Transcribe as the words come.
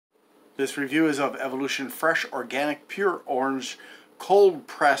This review is of Evolution Fresh Organic Pure Orange Cold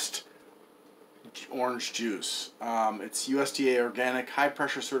Pressed Orange Juice. It's USDA organic, high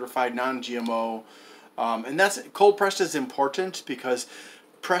pressure certified, non-GMO. And that's cold pressed is important because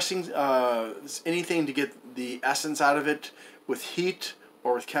pressing anything to get the essence out of it with heat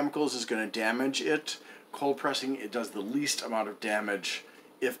or with chemicals is going to damage it. Cold pressing, it does the least amount of damage,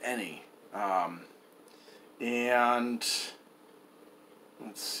 if any. And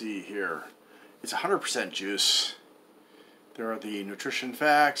let's see here. It's 100% juice. There are the nutrition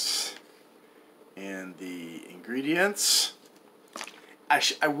facts and the ingredients.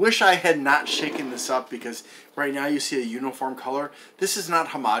 I wish I had not shaken this up because right now you see a uniform color. This is not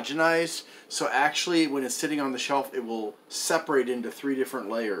homogenized, so actually when it's sitting on the shelf it will separate into 3 different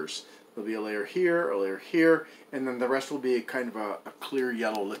layers. There'll be a layer here, and then the rest will be kind of a clear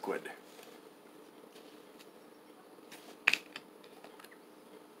yellow liquid.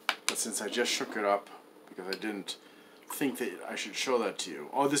 But since I just shook it up, because I didn't think that I should show that to you.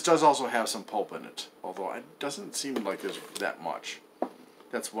 Oh, this does also have some pulp in it, although it doesn't seem like there's that much.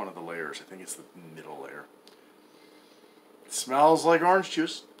 That's one of the layers. I think it's the middle layer. It smells like orange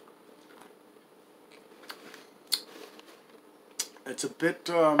juice. It's a bit,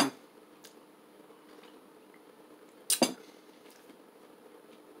 the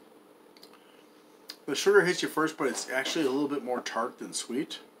sugar hits you first, but it's actually a little bit more tart than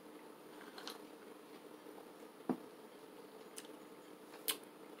sweet.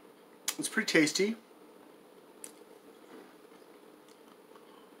 It's pretty tasty.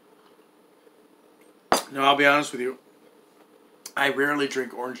 Now, I'll be honest with you, I rarely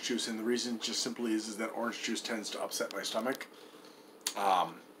drink orange juice, and the reason just simply is that orange juice tends to upset my stomach.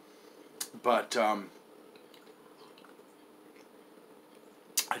 But I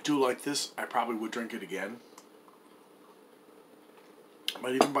do like this. I probably would drink it again. I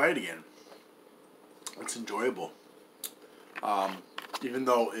might even buy it again. It's enjoyable. Even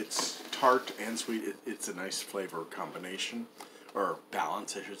though it's tart and sweet, it's a nice flavor combination, or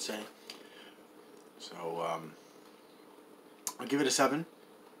balance, I should say. So I'll give it a 7.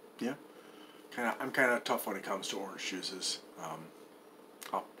 Yeah, I'm kind of tough when it comes to orange juices.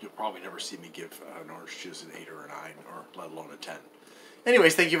 You'll probably never see me give an orange juice an 8 or a 9, or let alone a 10.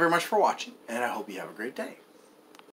 Anyways, thank you very much for watching, and I hope you have a great day.